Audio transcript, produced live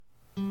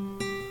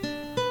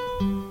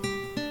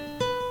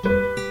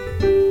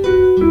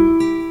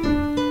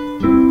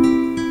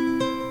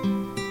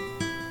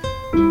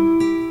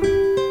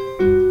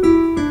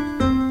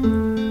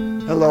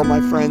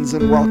friends,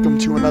 and welcome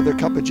to another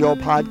Cup of Joe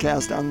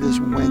podcast on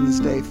this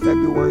Wednesday,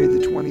 February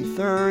the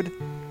 23rd.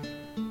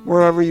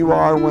 Wherever you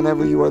are,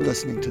 whenever you are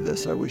listening to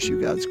this, I wish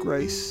you God's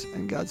grace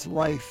and God's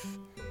life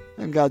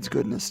and God's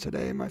goodness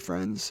today, my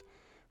friends,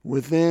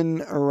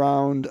 within,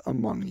 around,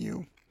 among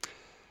you.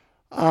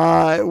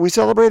 We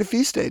celebrate a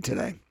feast day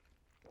today,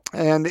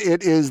 and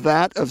it is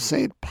that of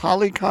St.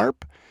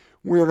 Polycarp.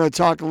 We're going to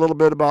talk a little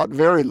bit about,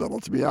 very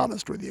little, to be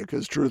honest with you,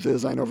 because truth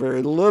is I know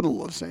very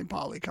little of St.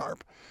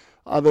 Polycarp,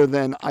 other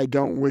than I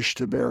don't wish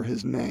to bear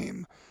his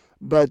name.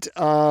 But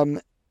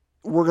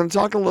we're going to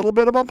talk a little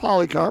bit about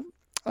Polycarp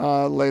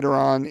later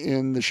on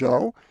in the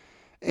show,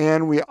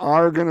 and we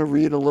are going to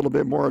read a little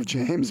bit more of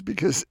James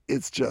because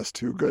it's just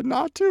too good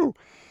not to.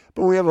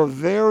 But we have a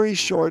very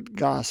short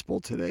gospel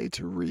today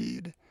to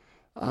read,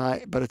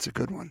 but it's a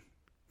good one.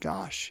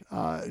 Gosh,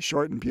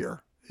 short and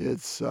pure.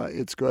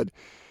 It's good.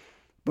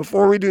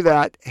 Before we do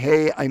that,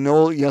 hey, I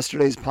know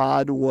yesterday's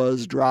pod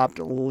was dropped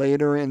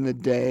later in the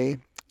day.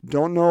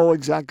 Don't know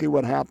exactly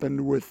what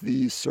happened with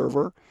the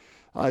server.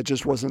 It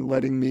just wasn't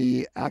letting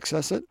me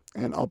access it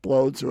and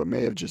upload, so it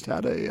may have just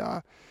had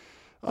a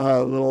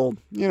little,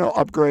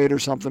 upgrade or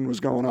something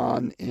was going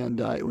on, and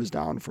it was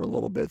down for a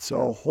little bit.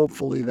 So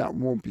hopefully that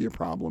won't be a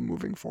problem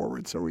moving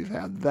forward. So we've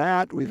had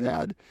that. We've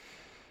had,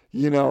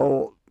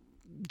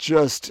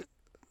 just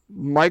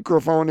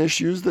microphone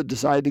issues that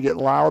decide to get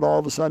loud all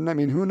of a sudden. I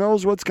mean, who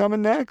knows what's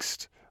coming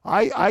next?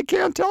 I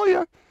can't tell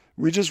you.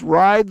 We just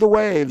ride the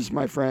waves,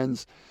 my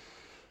friends.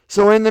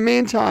 So in the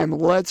meantime,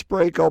 let's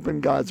break open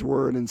God's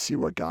Word and see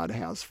what God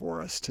has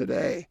for us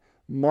today.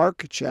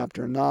 Mark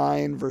chapter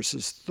 9,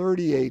 verses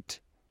 38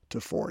 to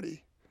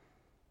 40.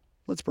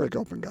 Let's break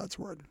open God's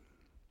Word.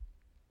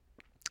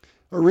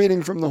 A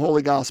reading from the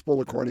Holy Gospel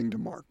according to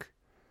Mark.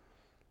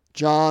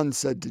 John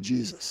said to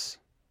Jesus,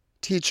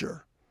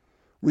 "Teacher,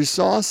 we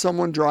saw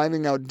someone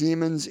driving out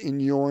demons in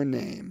your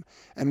name,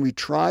 and we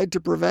tried to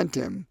prevent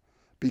him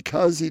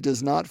because he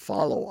does not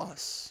follow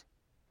us."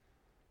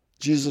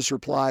 Jesus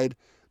replied,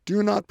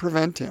 "Do not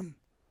prevent him.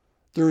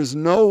 There is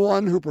no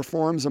one who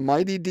performs a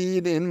mighty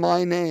deed in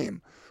my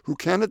name who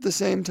can at the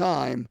same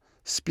time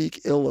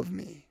speak ill of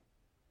me.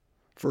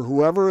 For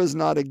whoever is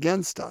not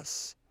against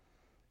us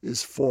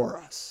is for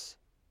us."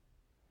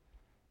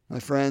 My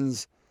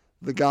friends,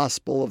 the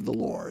gospel of the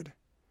Lord.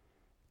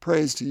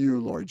 Praise to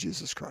you, Lord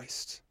Jesus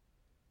Christ.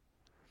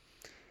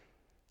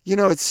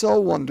 It's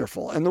so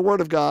wonderful, and the Word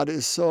of God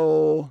is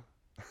so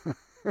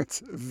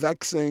it's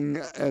vexing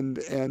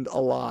and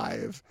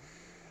alive.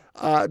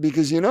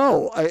 Because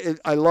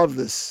I love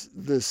this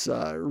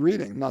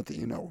reading. Not that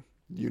you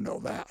know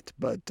that,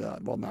 but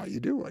now you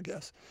do, I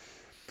guess.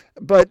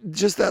 But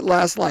just that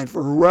last line,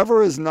 "For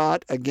whoever is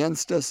not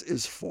against us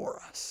is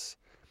for us,"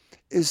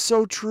 is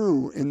so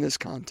true in this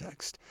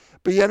context.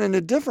 But yet in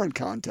a different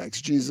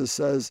context, Jesus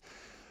says,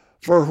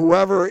 "For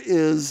whoever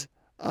is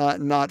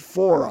not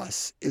for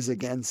us is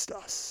against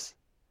us."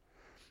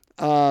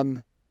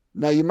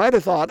 Now, you might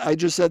have thought I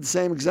just said the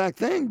same exact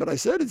thing, but I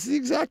said it's the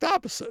exact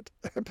opposite.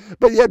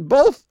 But yet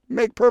both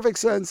make perfect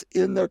sense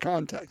in their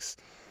context.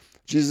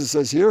 Jesus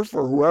says here,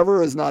 "For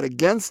whoever is not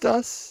against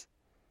us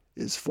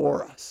is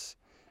for us."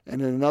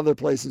 And in another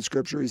place in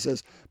Scripture, he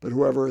says, "But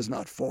whoever is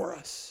not for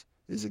us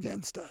is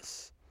against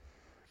us."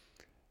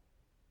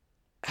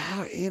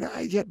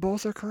 Yet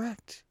both are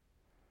correct.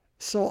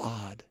 So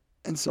odd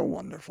and so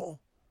wonderful.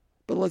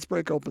 But let's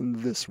break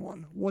open this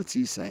one. What's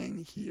he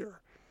saying here?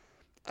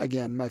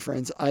 Again, my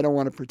friends, I don't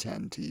want to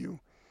pretend to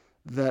you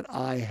that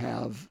I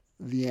have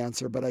the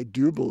answer, but I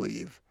do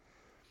believe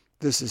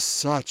this is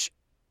such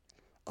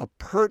a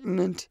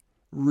pertinent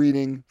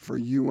reading for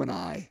you and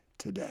I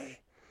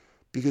today.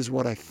 Because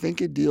what I think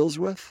it deals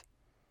with,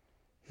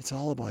 it's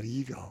all about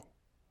ego.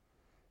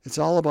 It's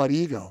all about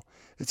ego.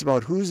 It's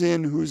about who's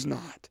in, who's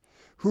not.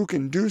 Who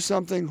can do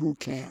something, who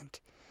can't.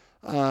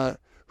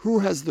 Who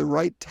has the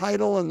right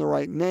title and the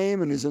right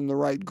name and is in the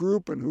right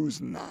group and who's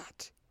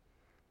not.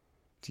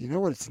 Do you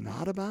know what it's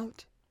not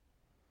about?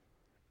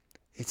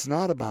 It's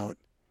not about,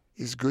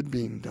 is good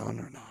being done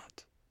or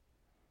not?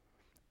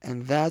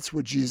 And that's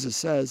what Jesus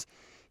says.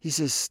 He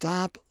says,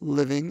 stop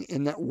living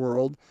in that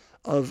world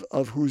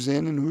of who's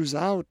in and who's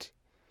out.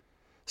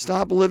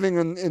 Stop living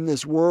in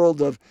this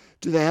world of,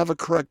 do they have a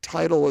correct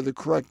title or the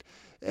correct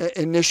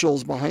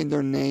initials behind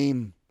their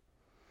name?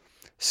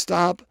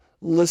 Stop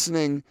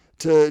listening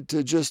to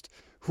just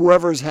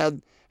whoever's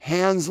had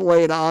hands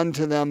laid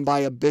onto them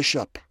by a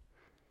bishop.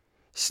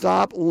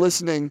 Stop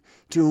listening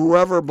to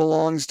whoever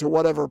belongs to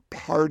whatever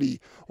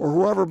party or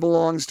whoever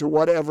belongs to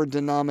whatever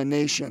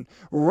denomination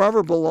or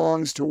whoever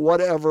belongs to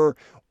whatever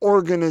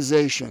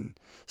organization.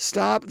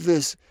 Stop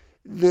this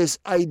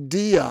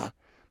idea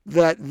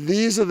that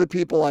these are the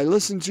people I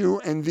listen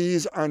to and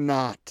these are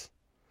not.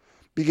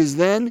 Because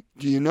then,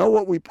 do you know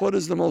what we put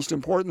as the most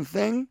important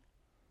thing?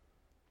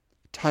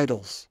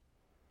 Titles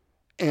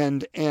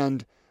and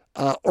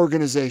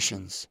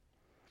organizations.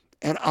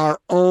 And our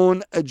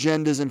own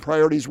agendas and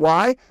priorities.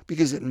 Why?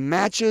 Because it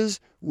matches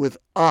with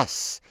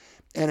us.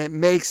 and it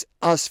makes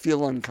us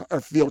feel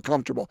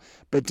comfortable.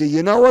 But do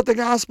you know what the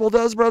gospel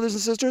does, brothers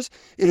and sisters?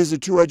 It is a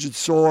two-edged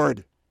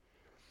sword.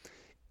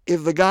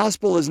 If the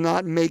gospel is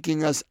not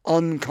making us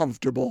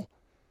uncomfortable,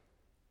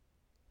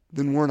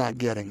 then we're not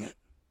getting it.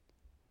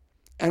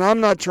 And I'm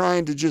not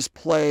trying to just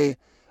play,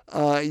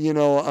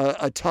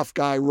 a tough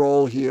guy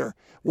role here.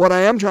 What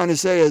I am trying to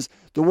say is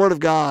the Word of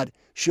God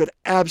should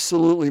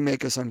absolutely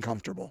make us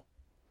uncomfortable.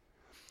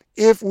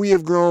 If we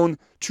have grown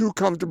too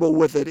comfortable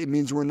with it, it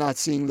means we're not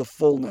seeing the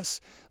fullness,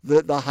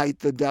 the height,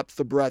 the depth,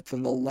 the breadth,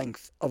 and the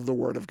length of the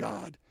Word of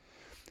God.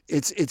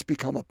 It's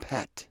become a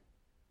pet.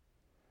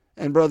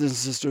 And brothers and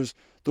sisters,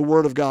 the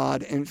Word of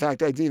God, in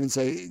fact, I'd even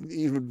say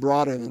even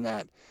broader than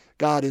that,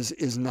 God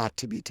is not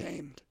to be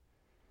tamed.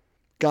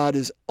 God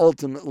is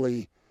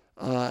ultimately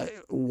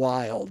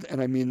wild,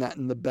 and I mean that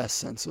in the best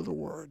sense of the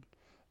word.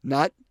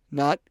 Not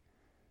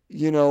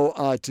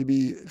to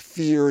be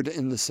feared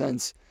in the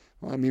sense.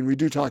 I mean, we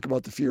do talk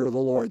about the fear of the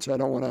Lord, so I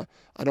don't want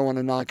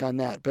to knock on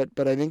that.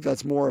 But I think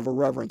that's more of a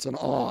reverence and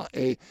awe,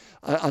 a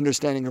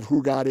understanding of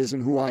who God is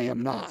and who I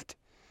am not,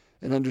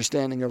 an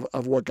understanding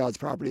of what God's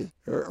property is,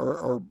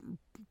 or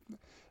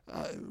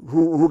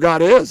who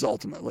God is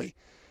ultimately.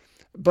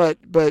 But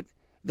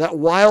that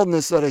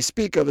wildness that I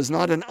speak of is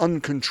not an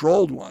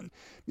uncontrolled one.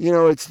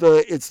 It's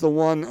the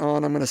one,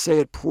 and I'm going to say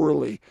it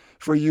poorly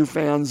for you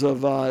fans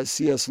of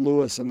C.S.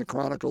 Lewis and the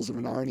Chronicles of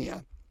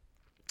Narnia.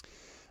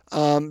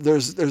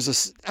 There's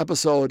this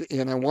episode,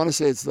 and I want to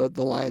say it's the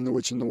Lion, the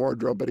Witch, and the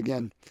Wardrobe, but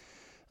again,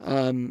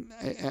 I'm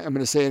going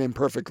to say it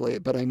imperfectly,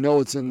 but I know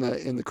it's in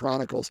the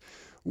Chronicles,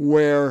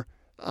 where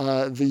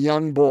the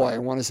young boy, I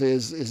want to say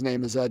his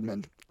name is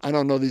Edmund. I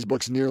don't know these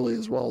books nearly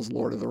as well as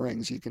Lord of the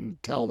Rings. You can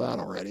tell that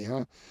already,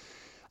 huh?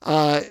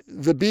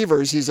 The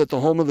beavers, he's at the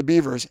home of the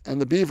beavers,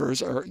 and the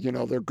beavers are,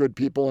 they're good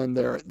people, and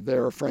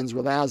they're friends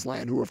with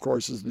Aslan, who of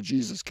course is the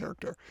Jesus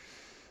character.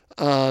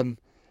 And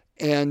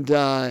in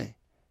the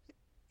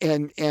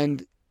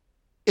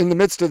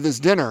midst of this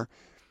dinner,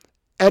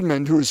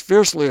 Edmund, who is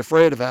fiercely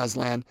afraid of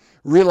Aslan,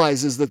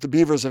 realizes that the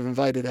beavers have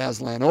invited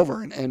Aslan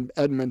over, and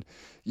Edmund,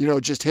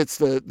 just hits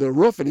the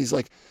roof, and he's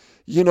like,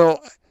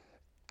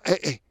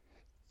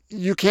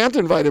 you can't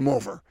invite him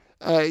over.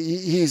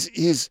 He's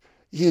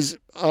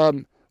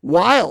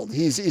wild.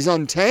 He's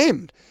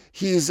untamed.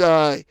 He's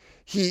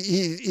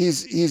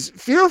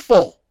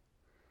fearful.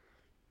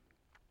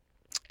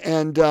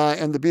 And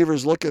the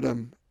beavers look at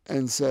him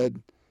and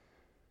said,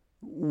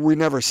 "We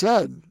never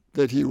said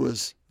that he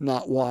was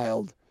not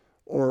wild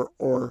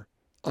or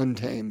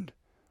untamed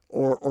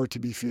or to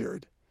be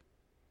feared.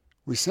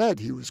 We said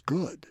he was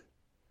good."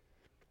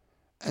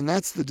 And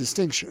that's the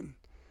distinction.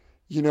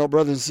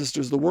 Brothers and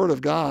sisters, the Word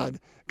of God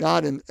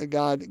and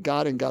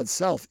God's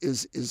self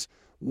is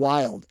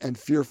wild and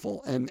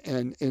fearful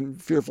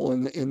and fearful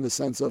in the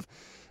sense of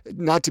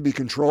not to be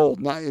controlled,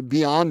 not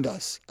beyond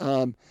us,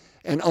 and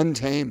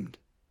untamed,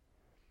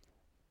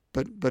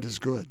 but is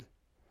good.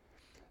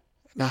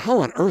 Now, how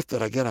on earth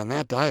did I get on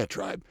that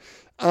diatribe?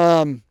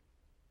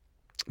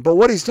 But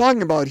what he's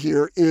talking about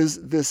here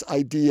is this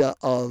idea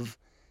of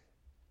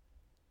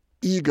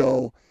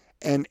ego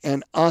and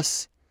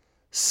us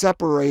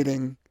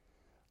separating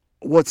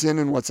what's in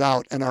and what's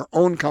out, and our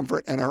own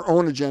comfort and our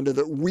own agenda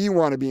that we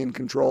want to be in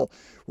control,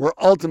 where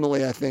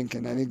ultimately I think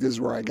this is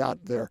where I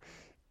got there,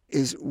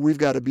 is we've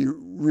got to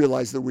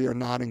realize that we are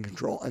not in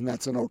control, and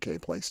that's an okay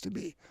place to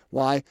be.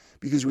 Why?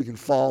 Because we can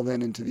fall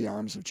then into the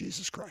arms of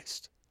Jesus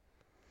Christ.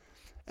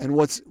 And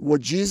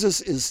what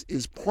Jesus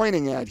is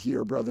pointing at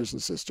here, brothers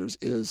and sisters,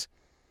 is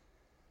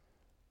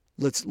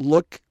let's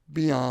look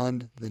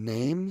beyond the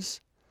names.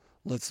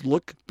 Let's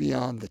look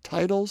beyond the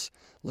titles.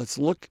 Let's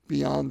look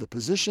beyond the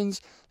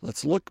positions.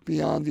 Let's look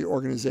beyond the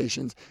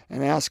organizations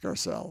and ask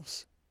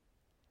ourselves,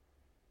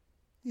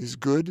 is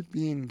good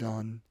being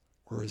done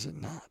or is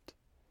it not?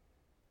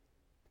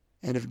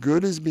 And if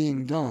good is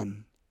being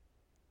done,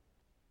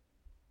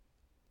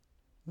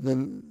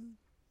 then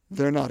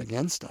they're not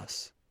against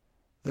us.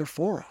 They're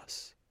for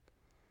us,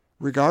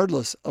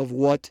 regardless of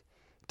what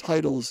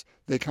titles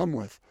they come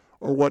with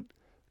or what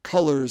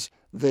colors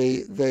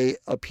they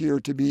appear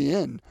to be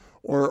in,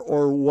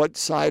 or what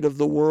side of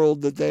the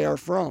world that they are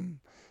from,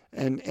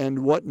 and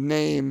what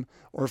name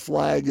or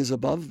flag is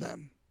above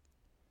them.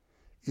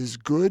 Is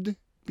good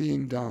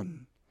being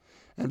done?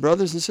 And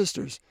brothers and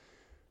sisters,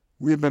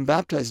 we have been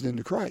baptized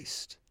into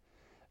Christ,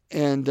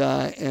 and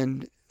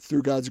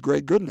through God's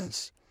great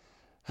goodness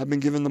have been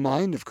given the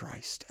mind of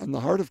Christ and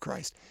the heart of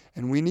Christ,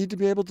 and we need to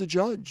be able to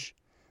judge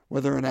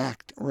whether an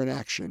act or an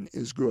action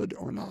is good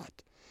or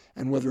not,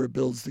 and whether it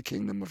builds the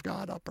kingdom of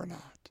God up or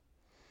not,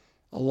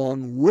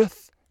 along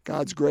with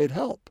God's great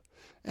help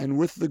and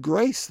with the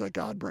grace that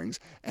God brings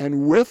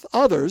and with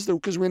others,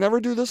 because we never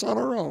do this on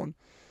our own,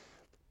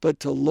 but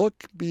to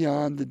look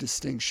beyond the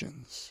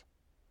distinctions.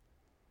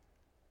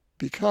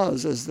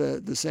 Because, as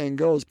the saying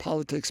goes,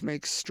 politics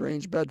makes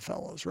strange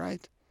bedfellows,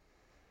 right?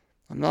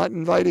 I'm not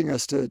inviting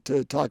us to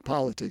talk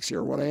politics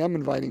here. What I am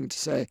inviting to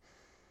say,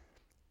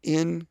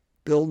 in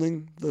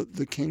building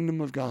the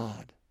kingdom of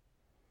God,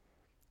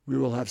 we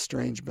will have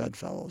strange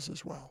bedfellows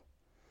as well.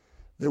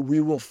 that we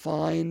will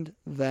find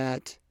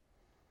that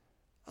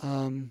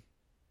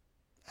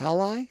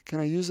ally, can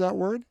I use that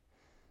word?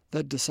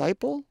 That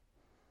disciple,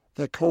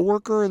 that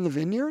co-worker in the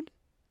vineyard,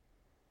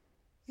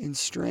 in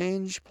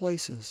strange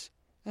places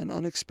and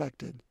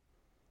unexpected.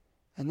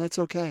 And that's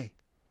okay,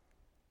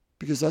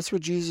 because that's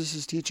what Jesus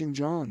is teaching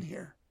John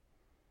here.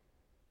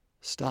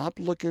 Stop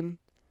looking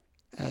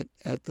at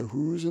the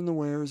who's and the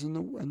where's and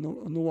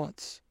the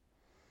what's.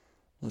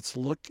 Let's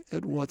look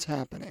at what's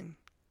happening.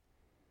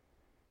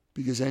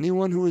 Because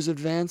anyone who is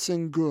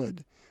advancing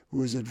good,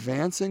 who is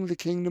advancing the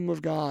kingdom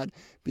of God,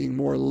 being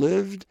more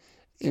lived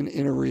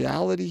in a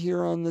reality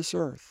here on this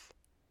earth,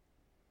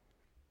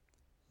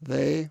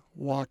 they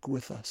walk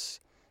with us,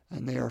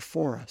 and they are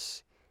for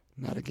us,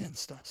 not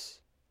against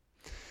us.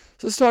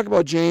 So let's talk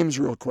about James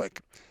real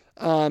quick.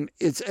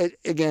 It's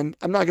again,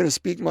 I'm not going to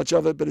speak much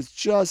of it, but it's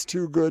just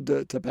too good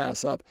to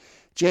pass up.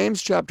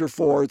 James chapter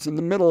 4, it's in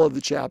the middle of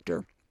the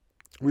chapter.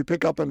 We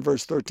pick up in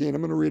verse 13. I'm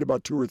going to read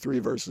about 2 or 3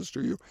 verses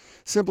to you.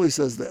 Simply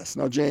says this.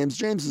 Now,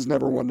 James is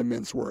never one to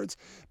mince words.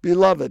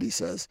 Beloved, he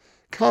says,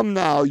 come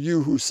now,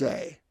 you who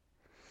say,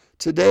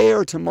 today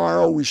or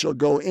tomorrow we shall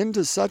go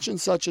into such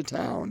and such a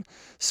town,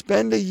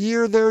 spend a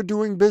year there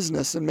doing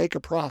business, and make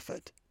a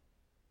profit.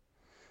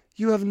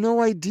 You have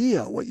no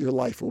idea what your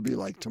life will be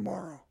like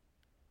tomorrow.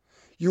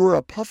 You are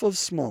a puff of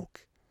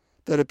smoke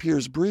that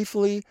appears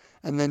briefly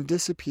and then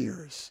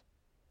disappears.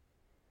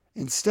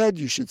 Instead,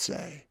 you should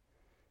say,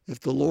 if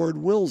the Lord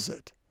wills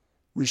it,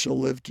 we shall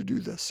live to do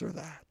this or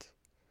that.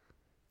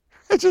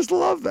 I just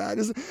love that,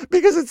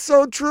 because it's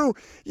so true.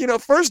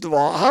 First of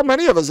all, how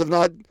many of us have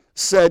not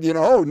said,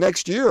 oh,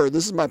 next year,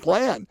 this is my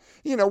plan,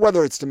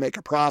 whether it's to make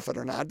a profit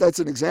or not. That's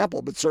an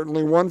example, but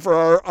certainly one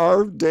for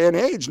our day and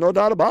age, no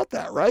doubt about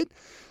that, right?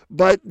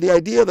 But the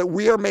idea that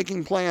we are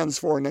making plans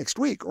for next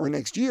week or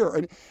next year,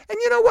 and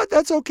you know what?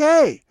 That's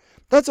okay.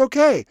 That's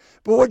okay.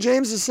 But what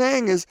James is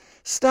saying is,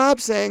 stop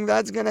saying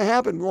that's going to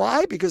happen.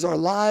 Why? Because our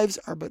lives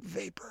are but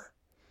vapor.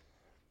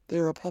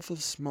 They're a puff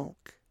of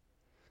smoke,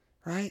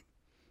 right?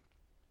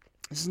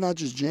 This is not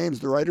just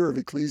James. The writer of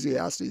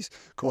Ecclesiastes,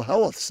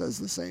 Koheleth, says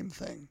the same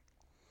thing.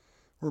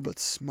 We're but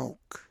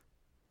smoke,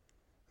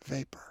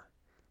 vapor,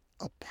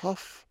 a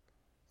puff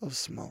of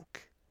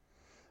smoke.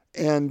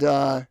 And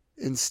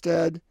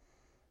instead,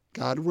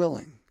 God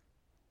willing,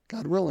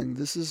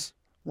 this is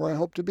where I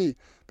hope to be.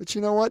 But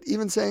you know what?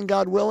 Even saying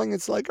God willing,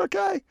 it's like,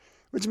 okay,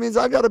 which means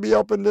I've got to be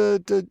open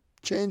to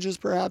changes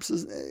perhaps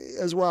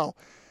as well.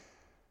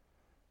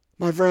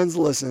 My friends,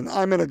 listen,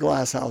 I'm in a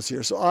glass house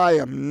here, so I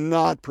am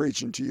not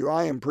preaching to you.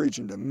 I am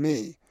preaching to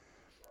me.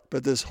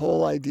 But this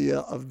whole idea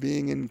of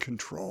being in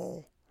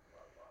control,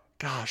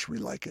 gosh, we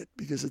like it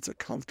because it's a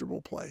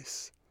comfortable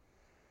place.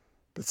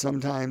 But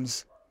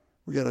sometimes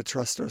we got to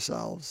trust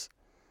ourselves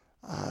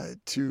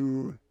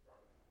to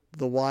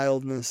the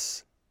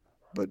wildness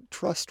but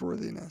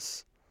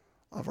trustworthiness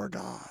of our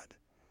God,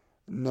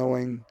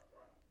 knowing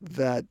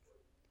that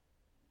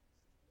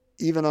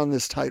even on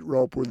this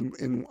tightrope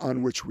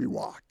on which we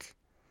walk,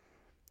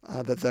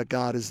 that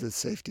God is the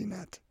safety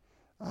net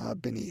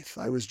beneath.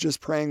 I was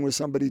just praying with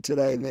somebody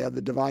today, and they had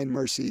the Divine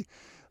Mercy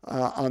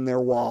on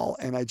their wall,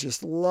 and I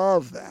just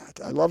love that.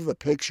 I love the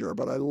picture,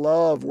 but I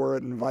love where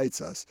it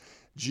invites us.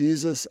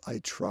 Jesus, I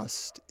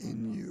trust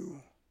in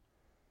you.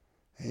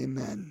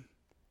 Amen.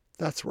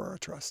 That's where our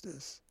trust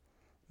is,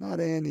 not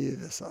any of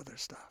this other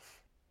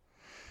stuff.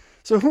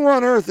 So who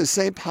on earth is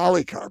St.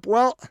 Polycarp?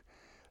 Well,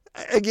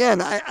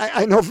 again,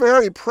 I know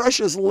very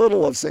precious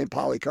little of St.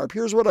 Polycarp.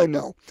 Here's what I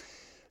know.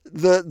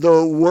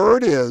 The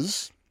word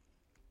is,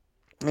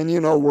 and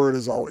word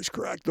is always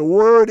correct. The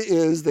word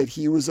is that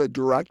he was a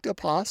direct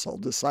apostle,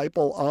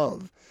 disciple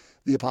of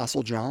the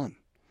Apostle John,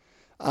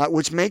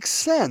 which makes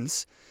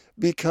sense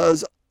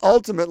because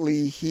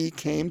ultimately he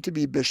came to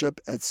be bishop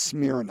at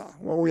Smyrna.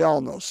 Well, we all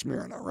know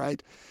Smyrna,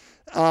 right?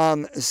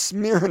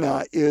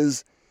 Smyrna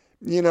is,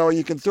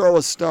 you can throw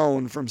a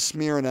stone from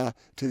Smyrna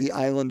to the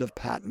island of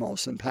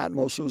Patmos, and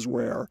Patmos was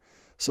where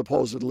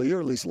supposedly,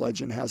 or at least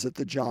legend has it,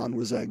 that John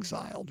was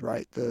exiled,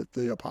 right?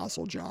 The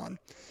Apostle John,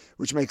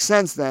 which makes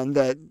sense then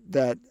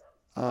that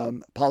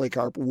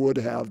Polycarp would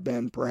have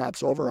been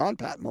perhaps over on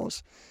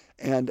Patmos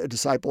and a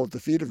disciple at the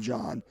feet of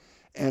John,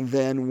 and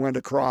then went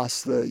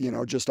across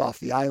just off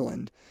the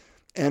island,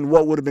 and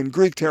what would have been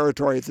Greek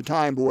territory at the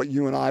time, but what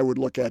you and I would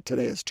look at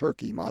today as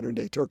Turkey, modern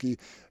day Turkey,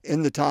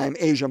 in the time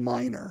Asia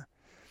Minor.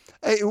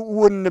 It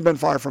wouldn't have been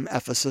far from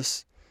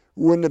Ephesus,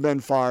 wouldn't have been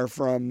far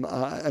from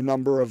a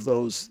number of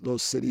those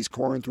cities.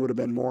 Corinth would have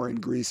been more in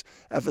Greece.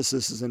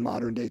 Ephesus is in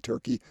modern day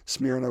Turkey.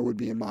 Smyrna would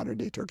be in modern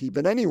day Turkey.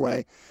 But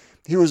anyway,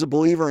 he was a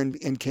believer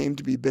and came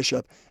to be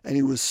bishop, and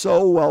he was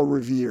so well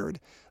revered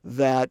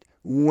that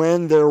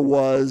when there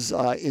was,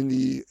 in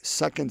the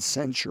 2nd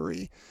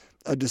century,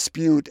 a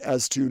dispute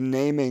as to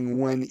naming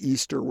when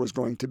Easter was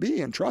going to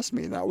be, and trust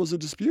me, that was a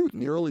dispute in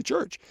the early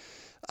church,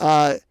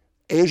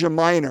 Asia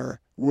Minor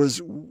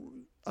was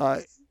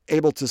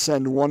able to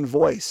send one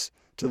voice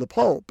to the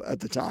Pope at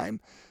the time,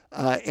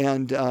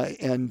 and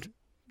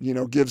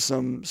give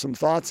some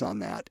thoughts on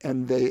that.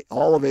 And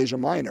all of Asia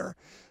Minor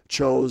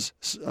chose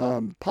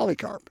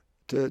Polycarp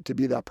to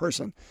be that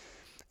person.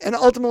 And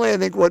ultimately, I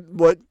think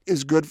what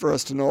is good for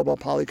us to know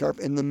about Polycarp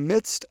in the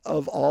midst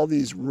of all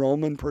these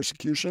Roman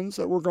persecutions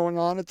that were going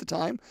on at the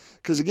time,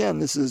 because again,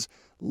 this is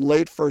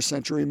late 1st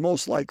century,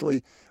 most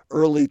likely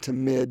early to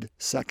mid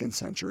 2nd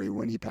century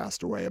when he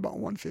passed away about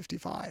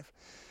 155,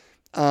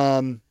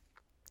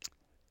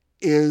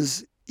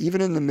 is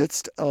even in the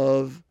midst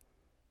of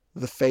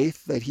the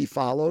faith that he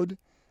followed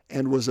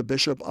and was a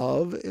bishop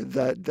of,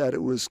 that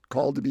it was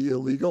called to be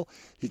illegal,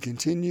 he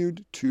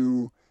continued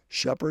to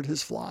shepherd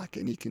his flock,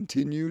 and he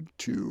continued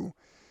to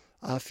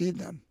feed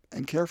them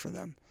and care for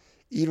them,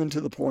 even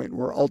to the point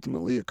where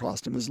ultimately it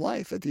cost him his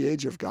life at the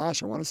age of, I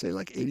want to say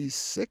like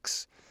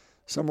 86,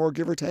 somewhere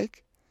give or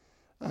take.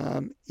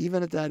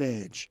 Even at that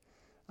age,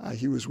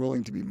 he was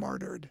willing to be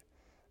martyred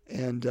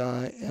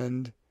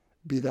and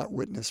be that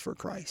witness for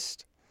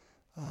Christ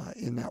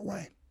in that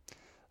way,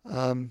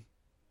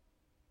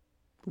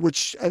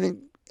 which I think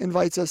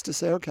invites us to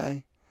say,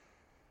 okay,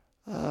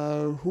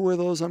 who are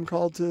those I'm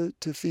called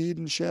to feed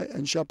and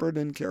shepherd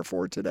and care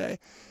for today?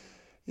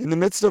 In the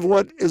midst of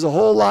what is a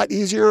whole lot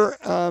easier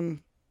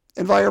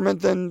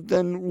environment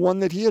than one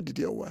that he had to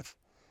deal with.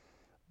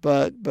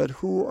 But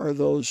who are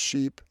those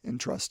sheep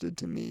entrusted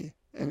to me?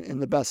 And in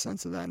the best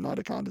sense of that, not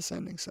a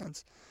condescending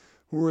sense.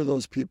 Who are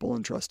those people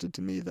entrusted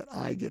to me that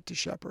I get to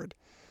shepherd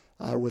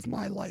with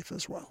my life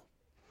as well?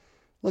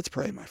 Let's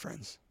pray, my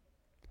friends.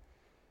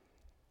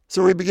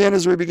 So we begin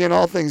as we begin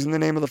all things in the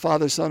name of the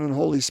Father, Son, and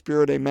Holy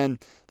Spirit. Amen.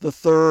 The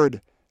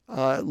third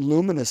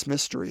luminous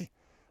mystery,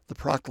 the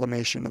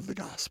proclamation of the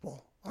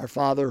gospel. Our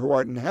Father who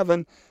art in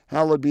heaven,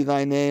 hallowed be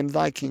thy name.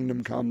 Thy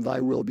kingdom come,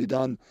 thy will be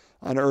done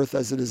on earth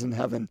as it is in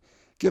heaven.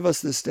 Give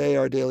us this day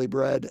our daily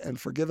bread, and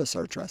forgive us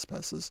our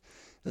trespasses,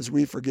 as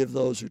we forgive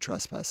those who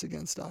trespass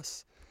against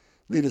us.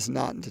 Lead us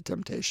not into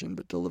temptation,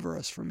 but deliver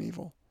us from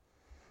evil.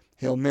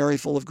 Hail Mary,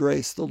 full of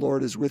grace, the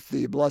Lord is with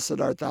thee.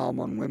 Blessed art thou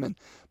among women.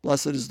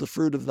 Blessed is the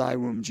fruit of thy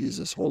womb,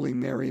 Jesus. Holy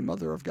Mary,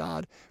 Mother of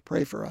God,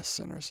 pray for us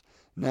sinners,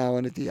 now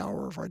and at the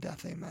hour of our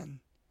death. Amen.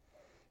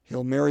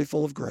 Hail Mary,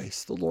 full of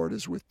grace, the Lord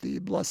is with thee.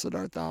 Blessed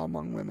art thou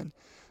among women.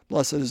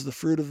 Blessed is the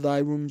fruit of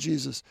thy womb,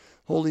 Jesus.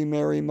 Holy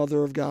Mary,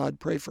 Mother of God,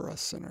 pray for us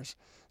sinners,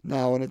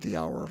 now and at the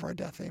hour of our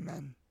death.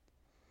 Amen.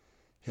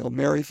 Hail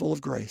Mary, full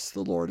of grace,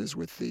 the Lord is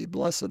with thee.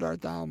 Blessed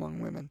art thou among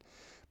women.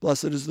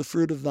 Blessed is the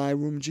fruit of thy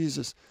womb,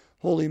 Jesus.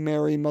 Holy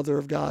Mary, Mother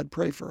of God,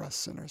 pray for us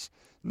sinners,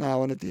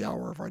 now and at the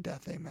hour of our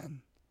death.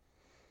 Amen.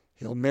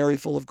 Hail Mary,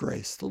 full of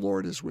grace, the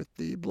Lord is with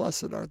thee.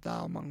 Blessed art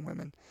thou among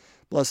women.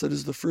 Blessed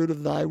is the fruit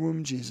of thy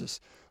womb,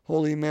 Jesus.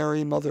 Holy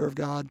Mary, Mother of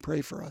God,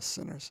 pray for us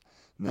sinners,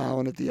 now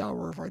and at the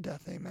hour of our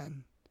death.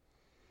 Amen.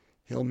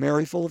 Hail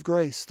Mary, full of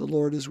grace, the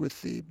Lord is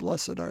with thee.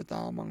 Blessed art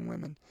thou among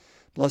women.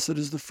 Blessed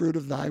is the fruit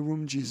of thy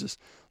womb, Jesus.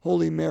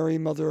 Holy Mary,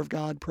 Mother of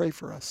God, pray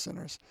for us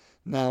sinners,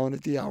 now and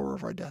at the hour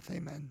of our death.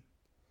 Amen.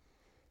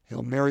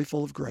 Hail Mary,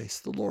 full of grace,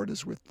 the Lord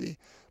is with thee.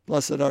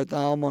 Blessed art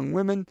thou among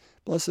women.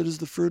 Blessed is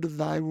the fruit of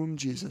thy womb,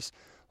 Jesus.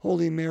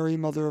 Holy Mary,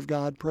 Mother of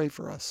God, pray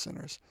for us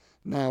sinners,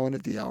 now and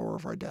at the hour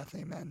of our death.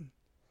 Amen.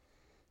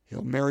 Hail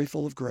Mary,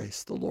 full of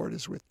grace, the Lord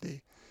is with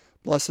thee.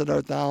 Blessed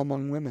art thou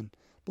among women.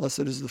 Blessed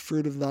is the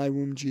fruit of thy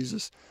womb,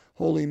 Jesus.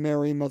 Holy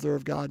Mary, Mother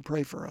of God,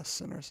 pray for us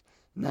sinners,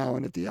 now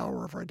and at the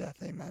hour of our death.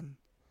 Amen.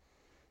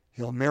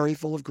 Hail Mary,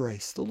 full of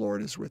grace, the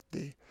Lord is with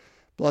thee.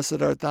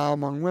 Blessed art thou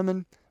among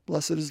women.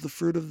 Blessed is the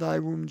fruit of thy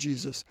womb,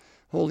 Jesus.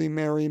 Holy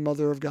Mary,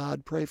 Mother of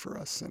God, pray for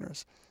us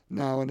sinners,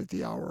 now and at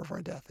the hour of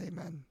our death.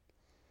 Amen.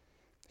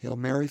 Hail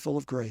Mary, full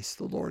of grace,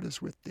 the Lord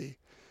is with thee.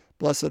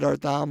 Blessed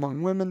art thou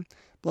among women.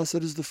 Blessed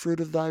is the fruit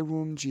of thy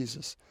womb,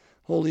 Jesus.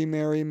 Holy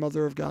Mary,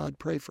 Mother of God,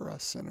 pray for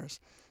us sinners,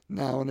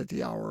 now and at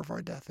the hour of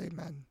our death.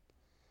 Amen.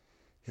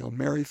 Hail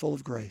Mary, full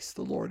of grace,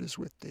 the Lord is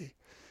with thee.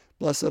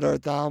 Blessed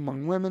art thou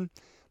among women.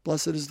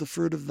 Blessed is the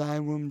fruit of thy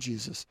womb,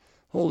 Jesus.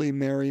 Holy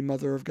Mary,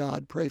 Mother of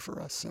God, pray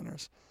for us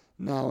sinners,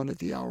 now and at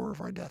the hour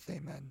of our death.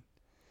 Amen.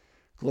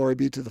 Glory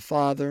be to the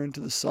Father, and to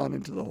the Son,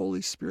 and to the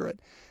Holy Spirit,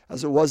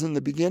 as it was in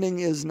the beginning,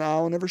 is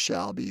now, and ever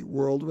shall be,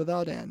 world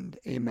without end.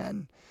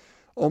 Amen.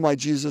 O my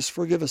Jesus,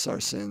 forgive us our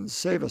sins,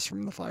 save us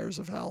from the fires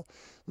of hell,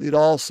 lead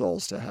all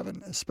souls to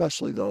heaven,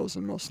 especially those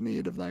in most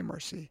need of thy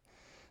mercy.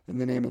 In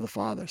the name of the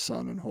Father,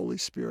 Son, and Holy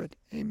Spirit.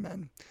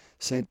 Amen.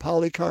 Saint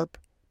Polycarp,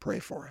 pray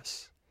for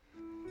us.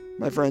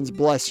 My friends,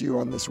 bless you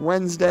on this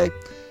Wednesday.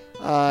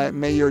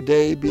 May your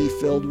day be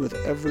filled with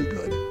every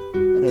good.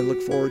 And I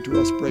look forward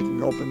to us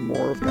breaking open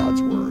more of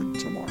God's Word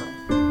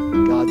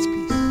tomorrow. God's peace.